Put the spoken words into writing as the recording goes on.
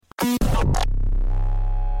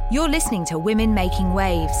You're listening to Women Making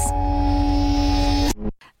Waves.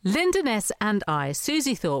 Linda Ness and I,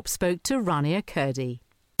 Susie Thorpe, spoke to Rania Kurdi.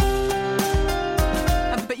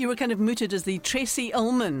 But you were kind of mooted as the Tracey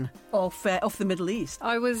Ullman of the Middle East.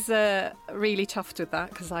 I was really chuffed with that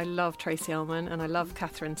because I love Tracey Ullman and I love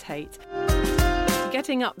Catherine Tate.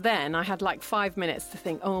 Getting up then, I had like 5 minutes to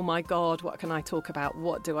think, oh my God, what can I talk about?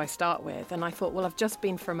 What do I start with? And I thought, well, I've just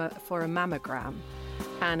been for a mammogram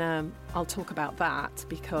and I'll talk about that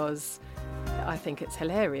because I think it's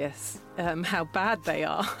hilarious how bad they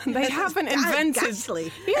are. They haven't invented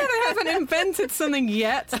something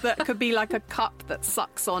yet that could be like a cup that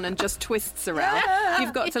sucks on and just twists around.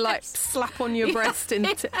 You've got to like slap on your breast and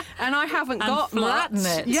I haven't got flatten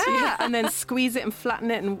much. it. Yeah, and then squeeze it and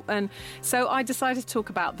flatten it and so I decided to talk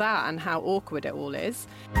about that and how awkward it all is.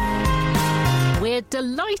 We're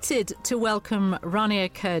delighted to welcome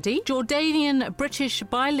Rania Kurdi, Jordanian-British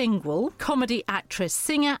bilingual comedy actress,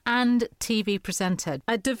 singer and TV presenter.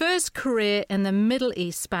 A diverse career in the Middle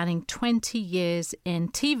East spanning 20 years in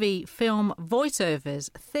TV, film, voiceovers,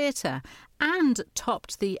 theatre and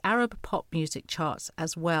topped the Arab pop music charts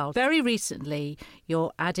as well. Very recently,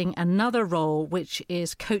 you're adding another role, which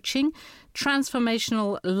is coaching,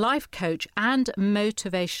 transformational life coach and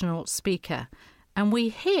motivational speaker. And we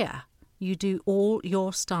hear you do all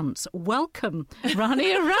your stunts. Welcome,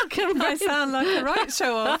 Rania. Welcome. I sound like a right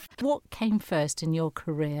show-off. What came first in your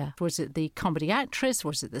career? Was it the comedy actress?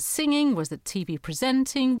 Was it the singing? Was it TV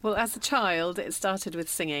presenting? Well, as a child, it started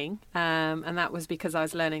with singing, and that was because I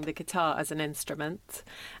was learning the guitar as an instrument,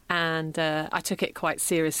 and I took it quite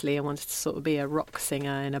seriously and wanted to sort of be a rock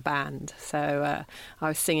singer in a band. So I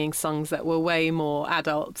was singing songs that were way more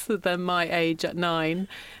adult than my age at 9.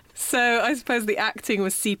 So I suppose the acting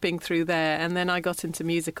was seeping through there. And then I got into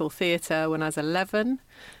musical theatre when I was 11.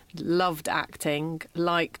 Loved acting,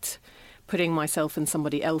 liked putting myself in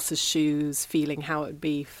somebody else's shoes, feeling how it would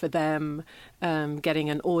be for them, getting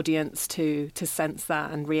an audience to sense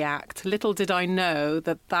that and react. Little did I know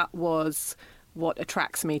that that was what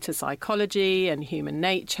attracts me to psychology and human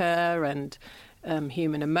nature and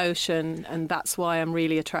human emotion, and that's why I'm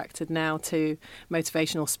really attracted now to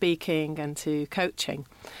motivational speaking and to coaching.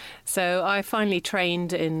 So I finally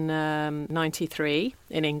trained in 93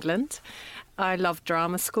 in England. I loved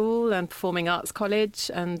drama school and performing arts college,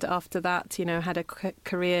 and after that, had a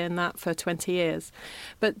career in that for 20 years.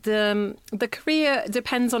 But the career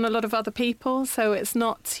depends on a lot of other people, so it's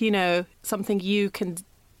not, something you can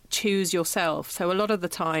choose yourself. So a lot of the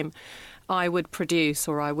time I would produce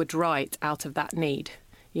or I would write out of that need.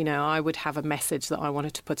 I would have a message that I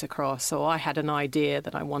wanted to put across, or I had an idea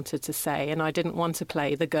that I wanted to say, and I didn't want to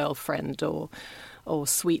play the girlfriend or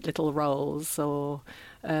sweet little roles or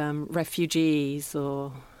refugees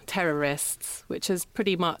or terrorists, which is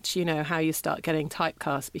pretty much, how you start getting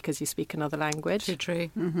typecast because you speak another language. True.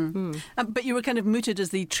 Mm-hmm. But you were kind of mooted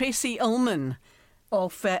as the Tracey Ullman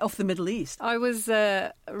of the Middle East. I was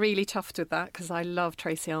really chuffed with that because I love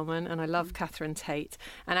Tracey Ullman and I love Catherine Tate.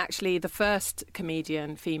 And actually the first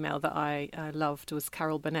comedian female that I loved was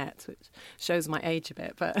Carol Burnett, which shows my age a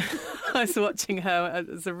bit, but I was watching her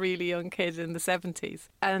as a really young kid in the 70s.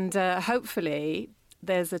 And hopefully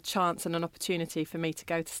there's a chance and an opportunity for me to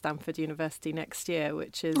go to Stanford University next year,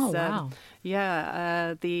 which is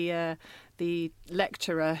the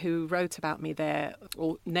lecturer who wrote about me there,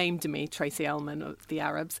 or named me Tracey Ullman of the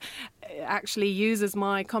Arabs, actually uses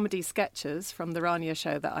my comedy sketches from the Rania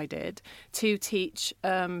show that I did to teach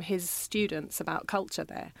his students about culture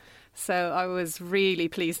there. So I was really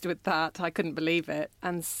pleased with that. I couldn't believe it.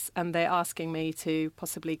 And they're asking me to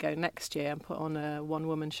possibly go next year and put on a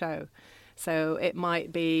one-woman show. So it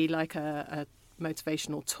might be like a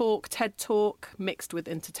motivational talk, TED talk, mixed with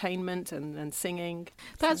entertainment and singing.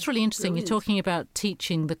 That's really interesting. Brilliant. You're talking about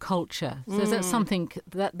teaching the culture. So that's something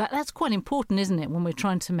that's quite important, isn't it, when we're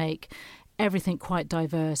trying to make everything quite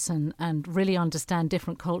diverse and really understand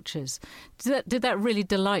different cultures. Did that really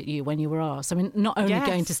delight you when you were asked? I mean, not only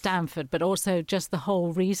going to Stanford, but also just the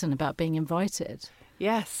whole reason about being invited.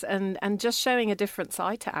 Yes, and just showing a different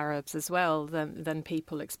side to Arabs as well than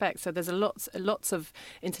people expect. So there's lots of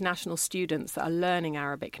international students that are learning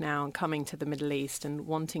Arabic now and coming to the Middle East and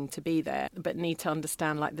wanting to be there, but need to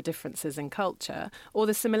understand like the differences in culture or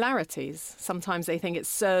the similarities. Sometimes they think it's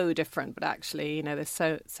so different, but actually, there's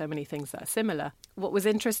so many things that are similar. What was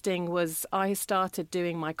interesting was I started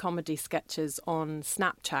doing my comedy sketches on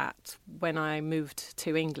Snapchat when I moved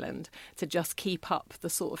to England to just keep up the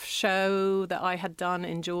sort of show that I had done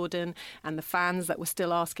in Jordan and the fans that were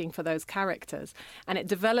still asking for those characters. And it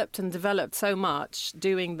developed and developed so much,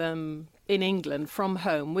 doing them in England from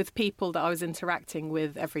home with people that I was interacting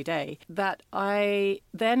with every day, that I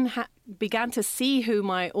then began to see who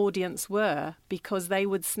my audience were, because they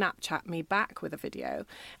would Snapchat me back with a video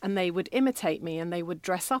and they would imitate me and they would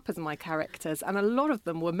dress up as my characters. And a lot of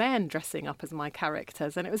them were men dressing up as my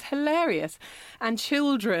characters. And it was hilarious. And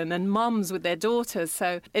children and mums with their daughters.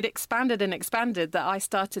 So it expanded and expanded that I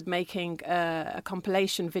started making a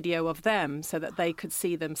compilation video of them so that they could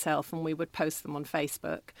see themselves, and we would post them on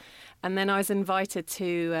Facebook. And then I was invited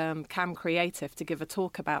to Cam Creative to give a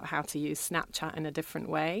talk about how to use Snapchat in a different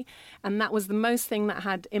way. And that was the most thing that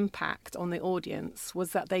had impact on the audience,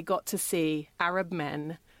 was that they got to see Arab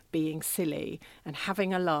men being silly and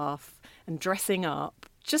having a laugh and dressing up,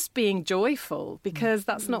 just being joyful, because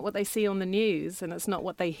that's not what they see on the news and it's not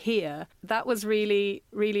what they hear. That was really,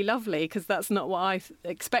 really lovely, because that's not what I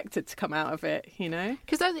expected to come out of it, you know?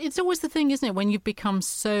 Because it's always the thing, isn't it, when you've become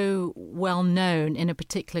so well known in a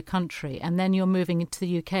particular country and then you're moving into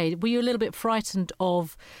the UK. Were you a little bit frightened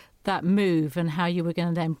of that move and how you were going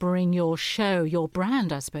to then bring your show, your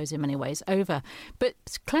brand, I suppose, in many ways, over? But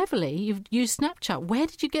cleverly, you've used Snapchat. Where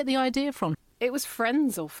did you get the idea from? It was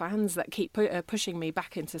friends or fans that keep pushing me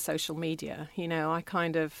back into social media. You know, I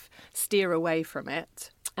kind of steer away from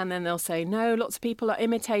it. And then they'll say, no, lots of people are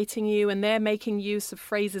imitating you and they're making use of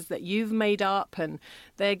phrases that you've made up, and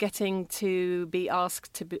they're getting to be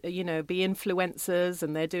asked to, be influencers,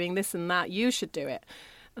 and they're doing this and that. You should do it.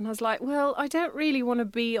 And I was like, well, I don't really want to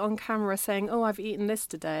be on camera saying, oh, I've eaten this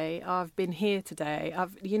today, I've been here today.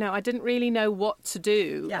 I didn't really know what to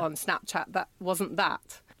do on Snapchat that wasn't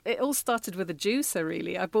that. It all started with a juicer,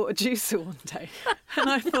 really. I bought a juicer one day and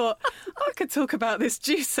I thought, I could talk about this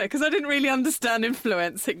juicer, because I didn't really understand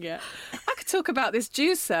influencing yet. I could talk about this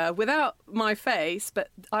juicer without my face, but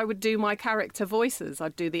I would do my character voices.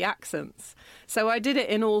 I'd do the accents. So I did it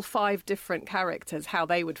in all 5 different characters, how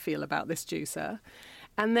they would feel about this juicer.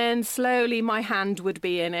 And then slowly my hand would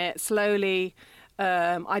be in it. Slowly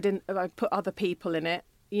I put other people in it,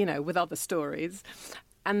 with other stories.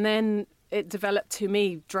 And then it developed to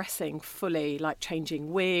me dressing fully, like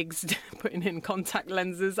changing wigs, putting in contact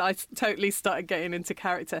lenses. I totally started getting into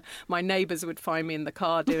character. My neighbours would find me in the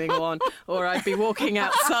car doing one, or I'd be walking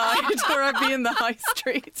outside, or I'd be in the high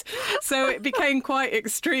street. So it became quite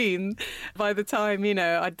extreme by the time,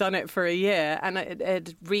 I'd done it for a year, and it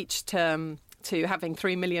had reached to having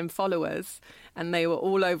 3 million followers, and they were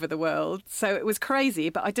all over the world. So it was crazy,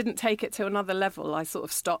 but I didn't take it to another level. I sort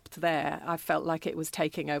of stopped there. I felt like it was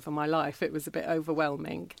taking over my life. It was a bit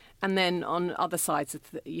overwhelming. And then on other sides,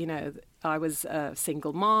 I was a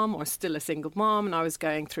single mom, or still a single mom, and I was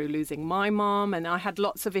going through losing my mom, and I had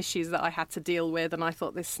lots of issues that I had to deal with, and I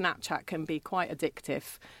thought this Snapchat can be quite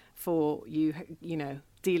addictive for you,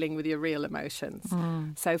 dealing with your real emotions.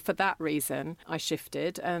 So for that reason, I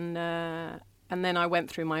shifted, and then I went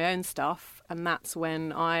through my own stuff, and that's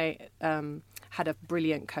when I had a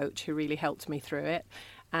brilliant coach who really helped me through it.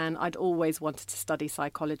 And I'd always wanted to study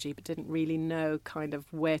psychology, but didn't really know kind of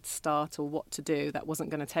where to start or what to do. That wasn't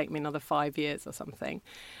going to take me another 5 years or something.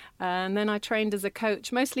 And then I trained as a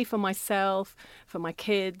coach, mostly for myself, for my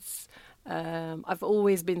kids. I've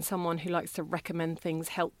always been someone who likes to recommend things,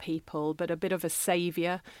 help people, but a bit of a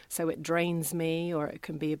saviour, so it drains me or it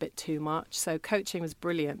can be a bit too much. So coaching was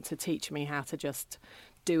brilliant to teach me how to just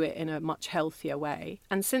do it in a much healthier way.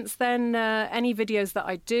 And since then, any videos that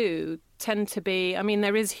I do tend to be,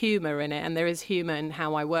 there is humour in it, and there is humour in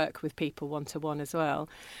how I work with people one-to-one as well.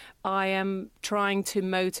 I am trying to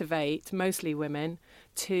motivate mostly women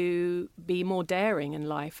to be more daring in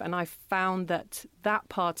life. And I found that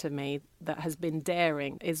part of me that has been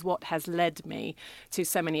daring is what has led me to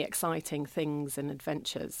so many exciting things and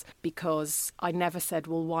adventures, because I never said,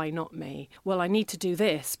 well, why not me? Well, I need to do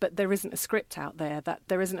this, but there isn't a script out there, that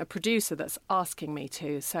there isn't a producer that's asking me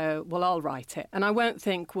to. So, well, I'll write it. And I won't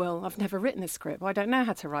think, well, I've never written a script. Well, I don't know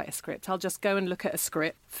how to write a script. I'll just go and look at a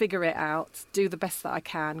script, figure it out, do the best that I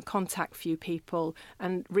can, contact a few people,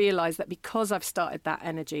 and realise that because I've started that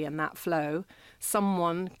energy and that flow,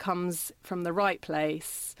 someone comes from the right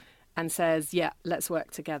place and says, yeah, let's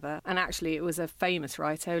work together. And actually, it was a famous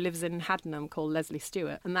writer who lives in Haddenham called Leslie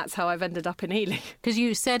Stewart. And that's how I've ended up in Ely. Because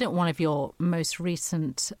you said at one of your most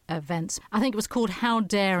recent events, I think it was called How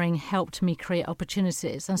Daring Helped Me Create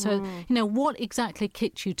Opportunities. And so, what exactly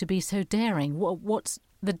kicked you to be so daring? What's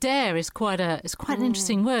the dare is quite an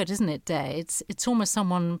interesting word, isn't it, dare? It's almost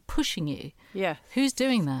someone pushing you. Yeah. Who's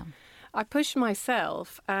doing that? I push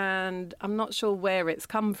myself, and I'm not sure where it's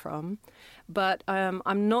come from, but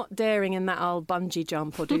I'm not daring in that I'll bungee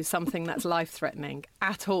jump or do something that's life-threatening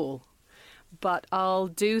at all. but I'll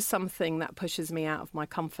do something that pushes me out of my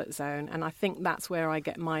comfort zone. And I think that's where I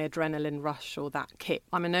get my adrenaline rush or that kick.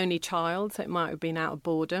 I'm an only child, so it might have been out of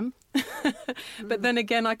boredom. But then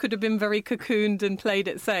again, I could have been very cocooned and played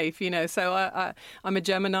it safe, So I'm a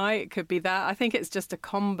Gemini. It could be that. I think it's just a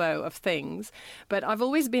combo of things. But I've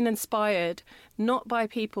always been inspired not by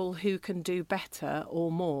people who can do better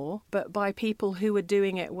or more, but by people who are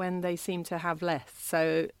doing it when they seem to have less.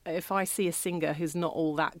 So if I see a singer who's not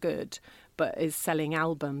all that good, but is selling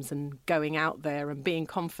albums and going out there and being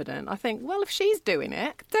confident, I think, well, if she's doing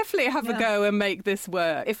it, definitely have a go and make this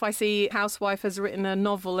work. If I see a housewife has written a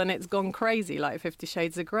novel and it's gone crazy, like 50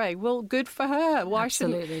 Shades of Grey, well, good for her. Why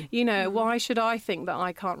Absolutely. shouldn't, why should I think that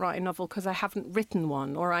I can't write a novel because I haven't written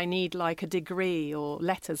one, or I need like a degree or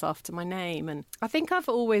letters after my name? And I think I've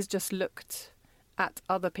always just looked at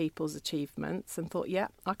other people's achievements and thought, yeah,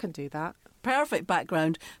 I can do that. Perfect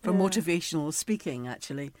background for motivational speaking,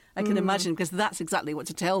 actually. I can imagine, because that's exactly what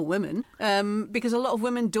to tell women, because a lot of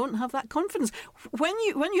women don't have that confidence. When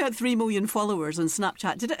you had 3 million followers on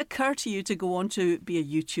Snapchat, did it occur to you to go on to be a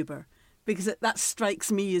YouTuber? Because that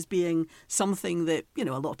strikes me as being something that, a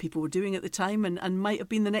lot of people were doing at the time and might have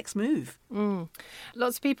been the next move.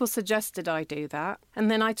 Lots of people suggested I do that.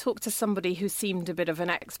 And then I talked to somebody who seemed a bit of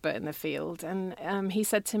an expert in the field. And he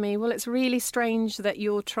said to me, well, it's really strange that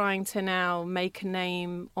you're trying to now make a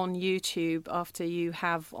name on YouTube after you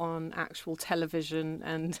have on actual television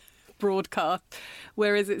and broadcast,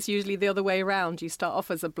 whereas it's usually the other way around. You start off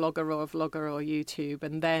as a blogger or a vlogger or YouTube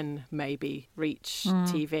and then maybe reach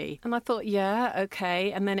TV. And I thought, yeah,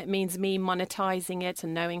 okay. And then it means me monetizing it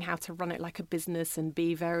and knowing how to run it like a business and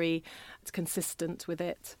be very consistent with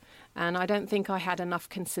it. And I don't think I had enough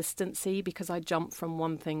consistency because I jumped from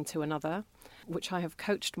one thing to another, which I have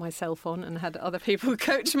coached myself on and had other people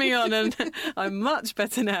coach me on, and I'm much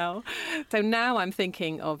better now. So now I'm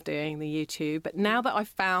thinking of doing the YouTube, but now that I've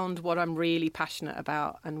found what I'm really passionate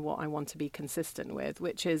about and what I want to be consistent with,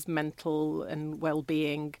 which is mental and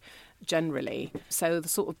well-being generally. So the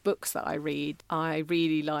sort of books that I read, I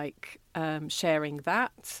really like sharing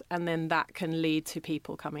that, and then that can lead to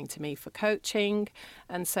people coming to me for coaching.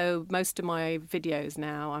 And so most of my videos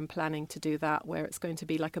now, I'm planning to do that, where it's going to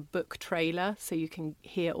be like a book trailer, so you can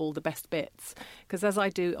hear all the best bits. Because as I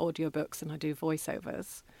do audiobooks and I do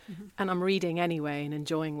voiceovers, and I'm reading anyway and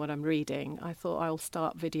enjoying what I'm reading, I thought I'll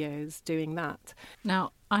start videos doing that.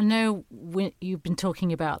 Now, I know you've been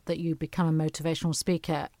talking about that you become a motivational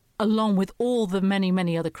speaker along with all the many,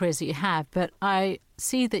 many other careers that you have, but I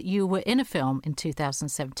see that you were in a film in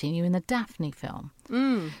 2017. You were in the Daphne film.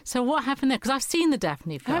 So what happened there? Because I've seen the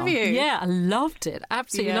Daphne film. Have you? Yeah, I loved it.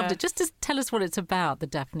 Absolutely loved it. Just to tell us what it's about, the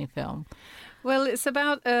Daphne film. Well, it's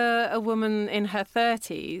about a woman in her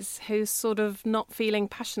 30s who's sort of not feeling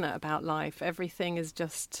passionate about life. Everything is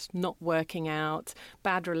just not working out.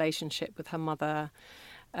 Bad relationship with her mother.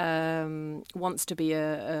 Wants to be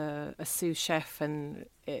a sous chef, and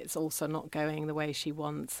it's also not going the way she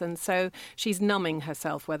wants. And so she's numbing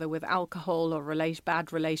herself, whether with alcohol or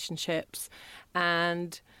bad relationships.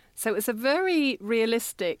 And so it's a very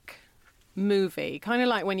realistic movie, kind of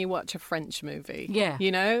like when you watch a French movie. Yeah.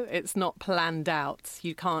 It's not planned out.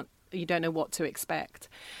 You don't know what to expect.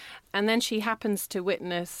 And then she happens to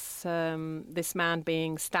witness this man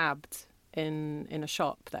being stabbed in a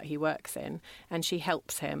shop that he works in, and she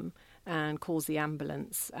helps him and calls the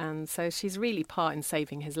ambulance, and so she's really part in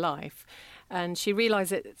saving his life. And she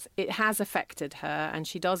realises it has affected her, and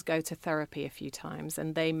she does go to therapy a few times,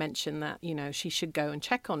 and they mention that she should go and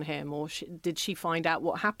check on him, or did she find out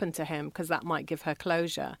what happened to him, because that might give her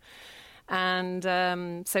closure.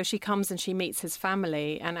 And so she comes and she meets his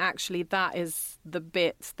family, and actually that is the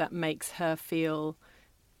bit that makes her feel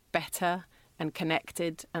better and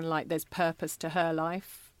connected, and like there's purpose to her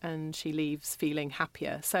life, and she leaves feeling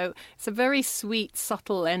happier. So it's a very sweet,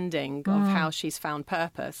 subtle ending of how she's found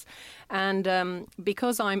purpose. And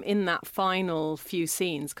because I'm in that final few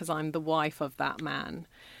scenes, because I'm the wife of that man,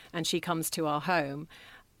 and she comes to our home,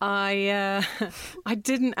 I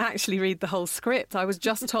didn't actually read the whole script. I was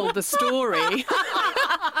just told the story.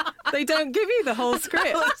 They don't give you the whole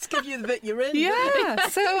script. Let's give you the bit you're in. Yeah.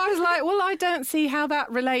 So I was like, well, I don't see how that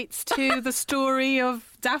relates to the story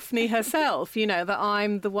of Daphne herself, that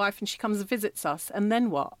I'm the wife and she comes and visits us. And then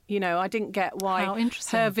what? I didn't get why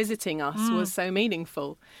her visiting us was so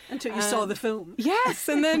meaningful. Until you saw the film. Yes.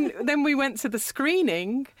 And then we went to the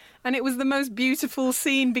screening, And it was the most beautiful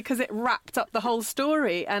scene because it wrapped up the whole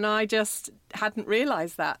story, and I just hadn't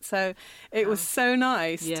realised that. So it was so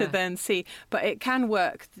nice to then see. But it can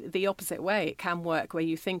work the opposite way. It can work where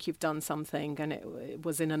you think you've done something and it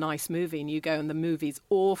was in a nice movie, and you go and the movie's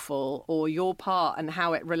awful, or your part and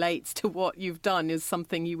how it relates to what you've done is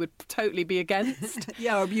something you would totally be against.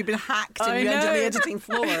 Or you've been hacked and you're under the editing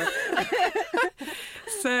floor.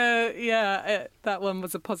 So, that one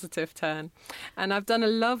was a positive turn. And I've done a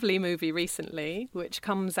lovely movie recently, which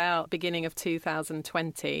comes out beginning of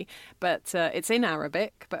 2020. But it's in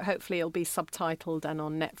Arabic, but hopefully it'll be subtitled and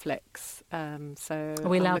on Netflix. So are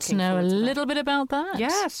we allowed to know a little bit about that?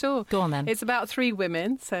 Yeah, sure. Go on then. It's about 3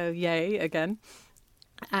 women, so yay again.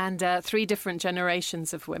 And 3 different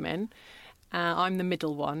generations of women. I'm the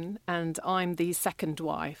middle one, and I'm the second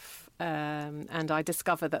wife. And I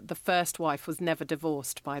discover that the first wife was never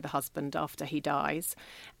divorced by the husband after he dies.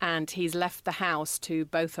 And he's left the house to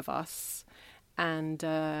both of us. And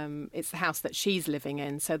it's the house that she's living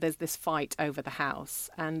in. So there's this fight over the house.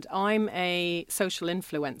 And I'm a social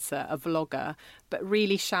influencer, a vlogger, but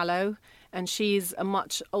really shallow. And she's a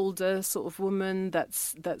much older sort of woman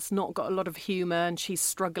that's not got a lot of humour, and she's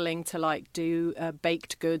struggling to do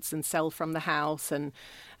baked goods and sell from the house and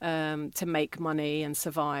to make money and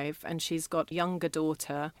survive. And she's got a younger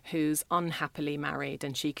daughter who's unhappily married,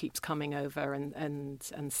 and she keeps coming over and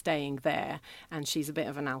staying there, and she's a bit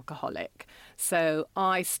of an alcoholic. So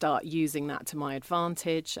I start using that to my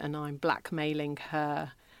advantage, and I'm blackmailing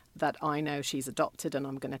her that I know she's adopted, and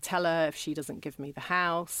I'm going to tell her if she doesn't give me the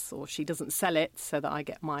house or she doesn't sell it so that I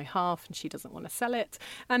get my half, and she doesn't want to sell it.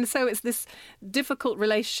 And so it's this difficult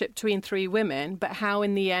relationship between 3 women, but how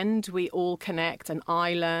in the end we all connect, and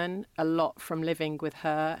I learn a lot from living with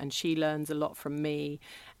her and she learns a lot from me.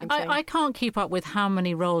 I can't keep up with how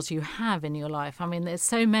many roles you have in your life. I mean, there's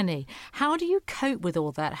so many. How do you cope with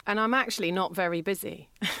all that? And I'm actually not very busy.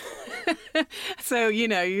 So,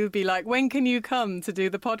 you'd be like, when can you come to do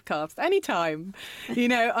the podcast? Anytime.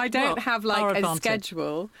 I don't have a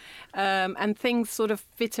schedule, and things sort of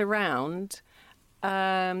fit around.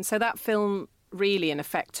 So that film really, in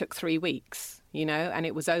effect, took 3 weeks. And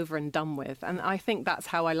it was over and done with. And I think that's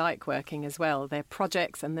how I like working as well. They're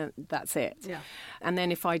projects, and then that's it. Yeah. And then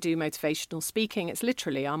if I do motivational speaking, it's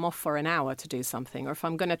literally I'm off for an hour to do something. Or if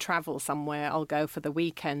I'm going to travel somewhere, I'll go for the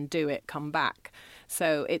weekend, do it, come back.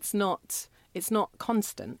 So it's not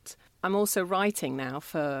constant. I'm also writing now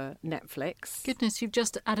for Netflix. Goodness, you've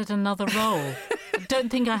just added another role. I don't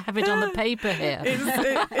think I have it on the paper here.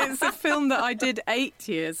 It's a film that I did 8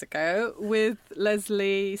 years ago with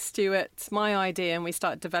Leslie Stewart, my idea, and we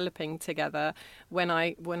started developing together when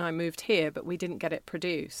I moved here, but we didn't get it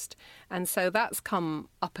produced. And so that's come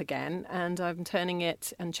up again, and I'm turning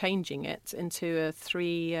it and changing it into a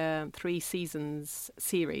 3 seasons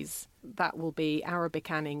series. That will be Arabic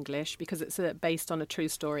and English, because it's based on a true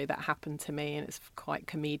story that happened to me, and it's quite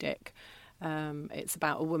comedic. It's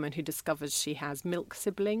about a woman who discovers she has milk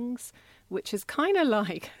siblings, which is kind of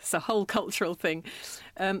like, it's a whole cultural thing.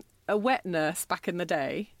 A wet nurse back in the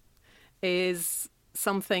day is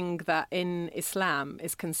something that in Islam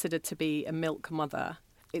is considered to be a milk mother.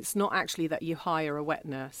 It's not actually that you hire a wet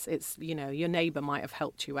nurse. It's, your neighbour might have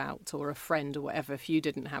helped you out, or a friend or whatever, if you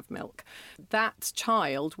didn't have milk. That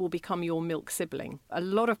child will become your milk sibling. A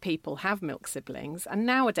lot of people have milk siblings. And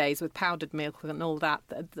nowadays, with powdered milk and all that,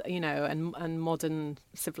 and modern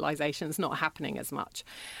civilization, it's not happening as much.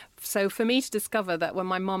 So for me to discover that when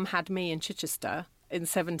my mum had me in Chichester in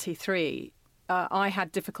 1973, I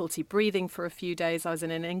had difficulty breathing for a few days. I was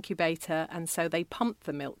in an incubator, and so they pumped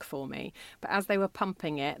the milk for me. But as they were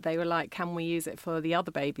pumping it, they were like, can we use it for the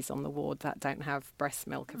other babies on the ward that don't have breast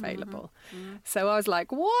milk available? Mm-hmm. So I was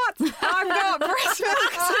like, what? I've got breast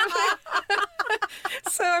milk.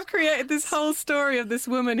 So I've created this whole story of this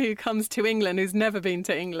woman who comes to England, who's never been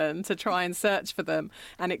to England, to try and search for them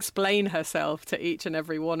and explain herself to each and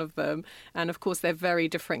every one of them. And of course, they're very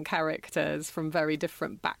different characters from very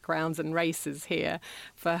different backgrounds and races here,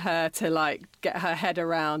 for her to get her head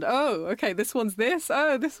around, oh, okay, this one's this,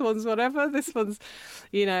 oh, this one's whatever, this one's,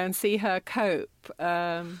 and see her cope.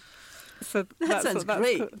 So that sounds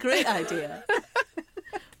great. Cool. Great idea.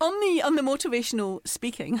 On the motivational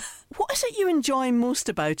speaking, what is it you enjoy most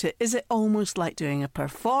about it? Is it almost like doing a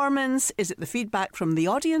performance? Is it the feedback from the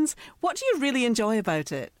audience? What do you really enjoy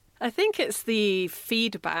about it? I think it's the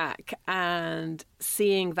feedback and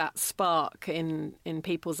seeing that spark in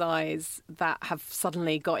people's eyes that have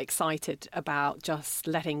suddenly got excited about just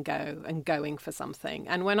letting go and going for something.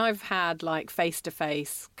 And when I've had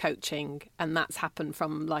face-to-face coaching, and that's happened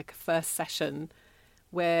from a first session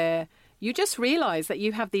where you just realise that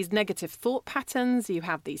you have these negative thought patterns, you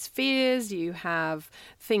have these fears, you have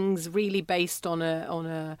things really based on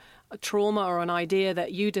a trauma or an idea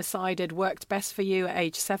that you decided worked best for you at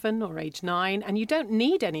age 7 or age 9, and you don't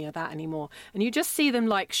need any of that anymore. And you just see them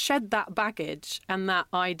like shed that baggage and that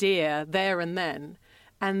idea there and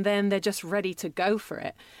then they're just ready to go for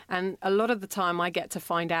it. And a lot of the time I get to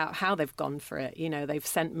find out how they've gone for it. You know, they've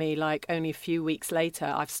sent me, like, only a few weeks later,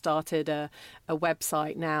 I've started a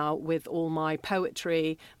website now with all my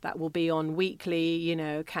poetry that will be on weekly. You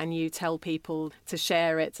know, can you tell people to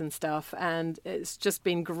share it and stuff? And it's just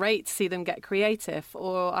been great to see them get creative.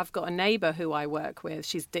 Or I've got a neighbour who I work with.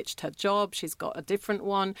 She's ditched her job. She's got a different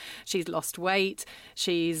one. She's lost weight.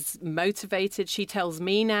 She's motivated. She tells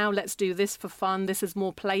me now, let's do this for fun. This is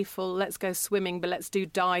more playful. Let's go swimming, but let's do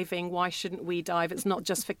diving. Why shouldn't we dive? It's not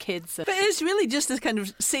just for kids. But it's really just to kind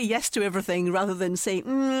of say yes to everything rather than say,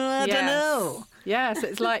 I don't know. Yes,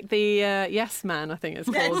 it's like the Yes Man, I think it's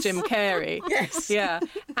called, Jim Carrey. Yes. Yeah.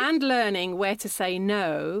 And learning where to say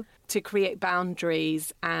no to create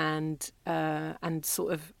boundaries and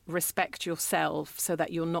sort of respect yourself so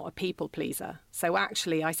that you're not a people pleaser. So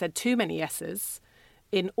actually, I said too many yeses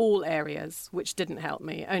in all areas, which didn't help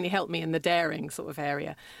me. It only helped me in the daring sort of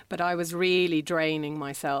area. But I was really draining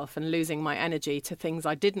myself and losing my energy to things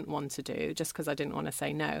I didn't want to do just because I didn't want to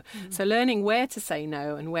say no. So learning where to say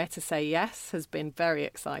no and where to say yes has been very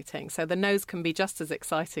exciting. So the no's can be just as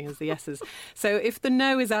exciting as the yeses. So if the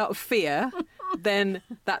no is out of fear, then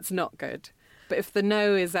that's not good. But if the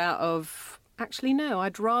no is out of, actually, no,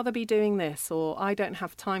 I'd rather be doing this, or I don't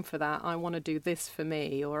have time for that, I want to do this for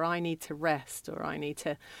me, or I need to rest, or I need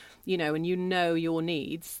to, you know, and you know your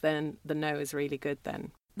needs, then the no is really good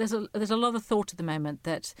then. There's a lot of thought at the moment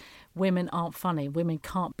that women aren't funny, women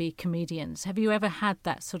can't be comedians. Have you ever had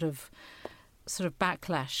that sort of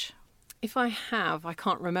backlash? If I have, I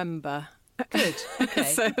can't remember. Good. Okay,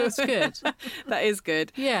 So that's good. That is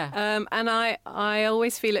good. Yeah. And I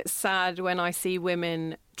always feel it's sad when I see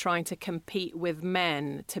women trying to compete with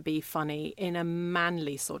men to be funny in a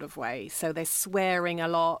manly sort of way. So they're swearing a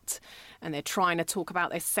lot and they're trying to talk about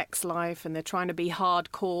their sex life and they're trying to be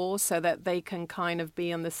hardcore so that they can kind of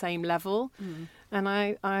be on the same level. And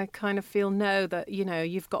I kind of feel, no, that, you know,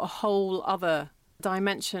 you've got a whole other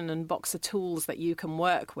dimension and box of tools that you can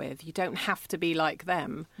work with. You don't have to be like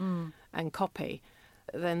them and copy.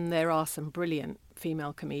 Then there are some brilliant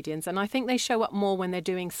female comedians, and I think they show up more when they're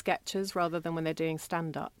doing sketches rather than when they're doing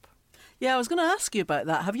stand-up. Yeah, I was going to ask you about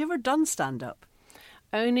that. Have you ever done stand-up?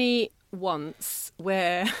 Only once,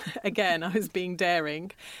 where, again, I was being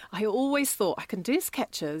daring. I always thought I can do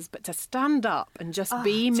sketches, but to stand up and just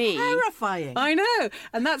be me. Terrifying. I know.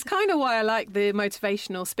 And that's kind of why I like the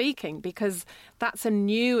motivational speaking, because that's a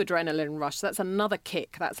new adrenaline rush. That's another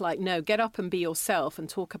kick. That's like, no, get up and be yourself and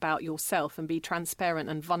talk about yourself and be transparent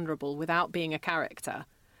and vulnerable without being a character.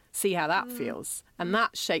 See how that feels. And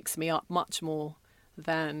that shakes me up much more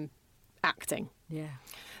than acting. Yeah.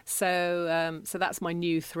 So that's my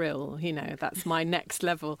new thrill, you know, that's my next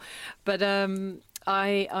level. But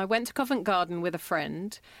I went to Covent Garden with a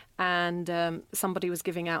friend, and somebody was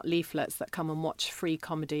giving out leaflets that come and watch free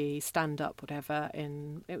comedy, stand-up, whatever.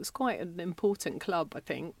 It was quite an important club, I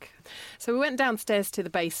think. So we went downstairs to the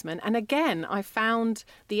basement, and again, I found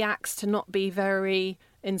the acts to not be very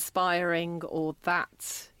inspiring or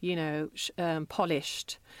that, you know,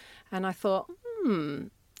 polished. And I thought,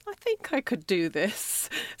 I think I could do this.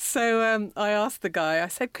 So I asked the guy, I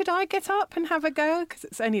said, could I get up and have a go? Because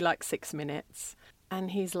it's only like 6 minutes.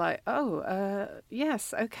 And he's like,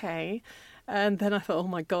 yes, okay. And then I thought, oh,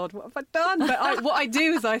 my God, what have I done? But what I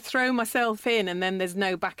do is I throw myself in and then there's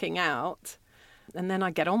no backing out. And then I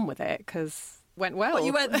get on with it because went well. Well,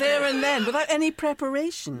 you went there and then without any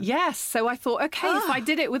preparation? Yes. So I thought, OK, if I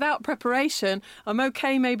did it without preparation, I'm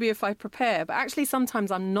OK maybe if I prepare. But actually, sometimes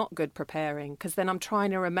I'm not good preparing because then I'm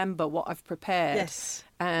trying to remember what I've prepared. Yes.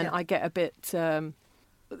 And I get a bit...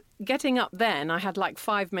 getting up then, I had like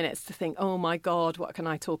 5 minutes to think, oh, my God, what can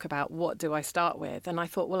I talk about? What do I start with? And I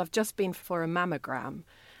thought, well, I've just been for a mammogram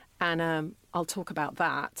and I'll talk about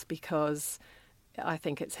that because I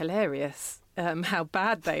think it's hilarious. How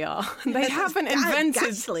bad they are. They haven't invented.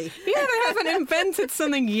 Ghastly. Yeah, they haven't invented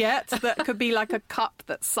something yet that could be like a cup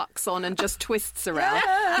that sucks on and just twists around.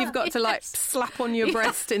 You've got to like slap on your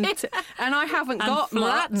breast and I haven't got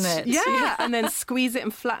flatten much. it. Yeah, and then squeeze it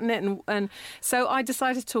and flatten it, and so I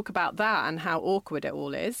decided to talk about that and how awkward it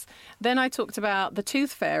all is. Then I talked about the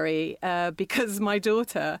tooth fairy because my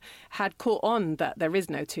daughter had caught on that there is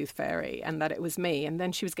no tooth fairy and that it was me, and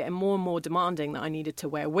then she was getting more and more demanding that I needed to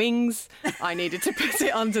wear wings. I needed to put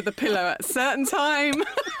it under the pillow at a certain time.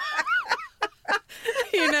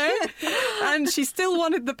 You know, know? And she still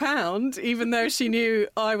wanted the pound, even though she knew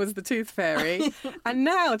I was the tooth fairy. And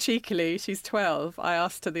now, cheekily, she's 12. I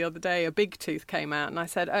asked her the other day, a big tooth came out, and I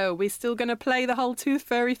said, oh, are we still going to play the whole tooth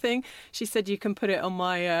fairy thing? She said, you can put it on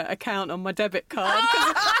my account on my debit card.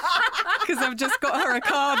 Because I've just got her a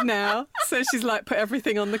card now. So she's like, put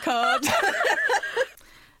everything on the card.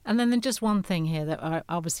 And then just one thing here that I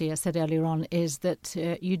said earlier on is that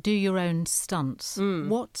you do your own stunts.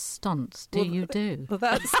 What stunts do you do? Well,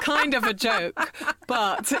 that's kind of a joke,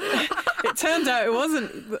 but it turned out it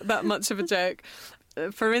wasn't that much of a joke.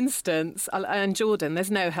 For instance, in Jordan, there's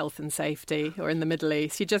no health and safety, or in the Middle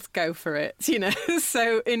East, you just go for it, you know.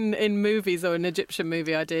 So in movies, or an Egyptian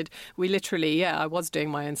movie I did, we literally, I was doing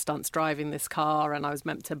my own stunts, driving this car, and I was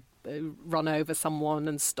meant to run over someone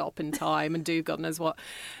and stop in time and do God knows what.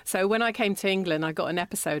 So when I came to England, I got an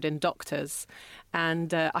episode in Doctors,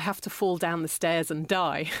 and I have to fall down the stairs and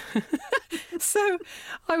die. So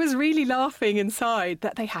I was really laughing inside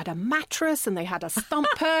that they had a mattress and they had a stunt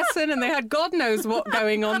person and they had God knows what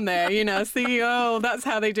going on there, you know, thinking, oh, that's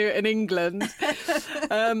how they do it in England.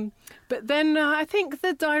 But then I think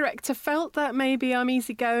the director felt that maybe I'm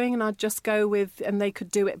easygoing and I'd just go with, and they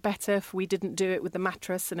could do it better if we didn't do it with the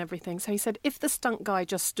mattress and everything. So he said, if the stunt guy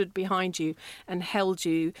just stood behind you and held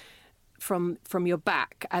you from your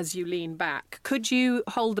back as you lean back, could you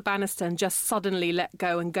hold the banister and just suddenly let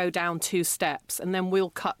go and go down 2 steps, and then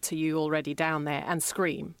we'll cut to you already down there and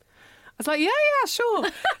scream? I was like, yeah, sure.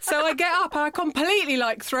 So I get up and I completely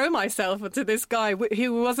throw myself into this guy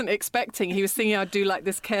who wasn't expecting. He was thinking I'd do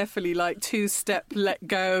this carefully 2-step let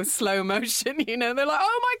go slow motion, you know. They're like,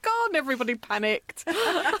 oh my God, and everybody panicked. So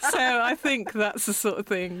I think that's the sort of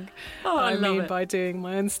thing I mean by doing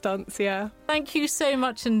my own stunts, yeah. Thank you so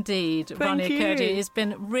much indeed, Rania Kurdi. you. It's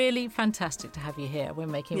been really fantastic to have you here. We're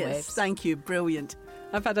Making Yes, Waves. thank you. Brilliant.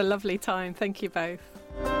 I've had a lovely time. Thank you both.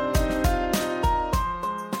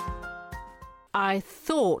 I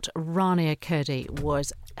thought Rania Kurdi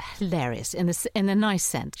was hilarious in a nice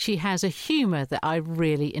sense. She has a humour that I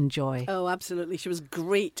really enjoy. Oh, absolutely. She was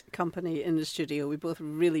great company in the studio. We both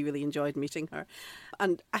really, really enjoyed meeting her.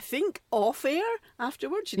 And I think off air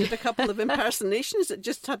afterwards, she did a couple of impersonations that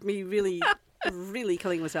just had me really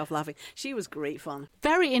killing myself laughing. She was great fun.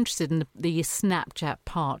 Very interested in the Snapchat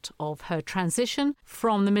part of her transition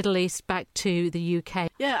from the Middle East back to the UK.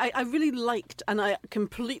 Yeah, I really liked, and I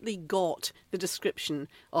completely got the description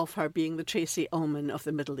of her being the Tracy Ullman of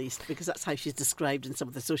the Middle East, because that's how she's described in some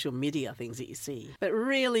of the social media things that you see. But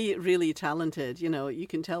really, really talented. You know, you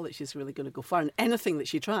can tell that she's really going to go far, and anything that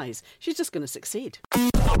she tries, she's just going to succeed.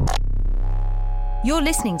 You're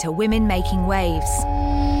listening to Women Making Waves.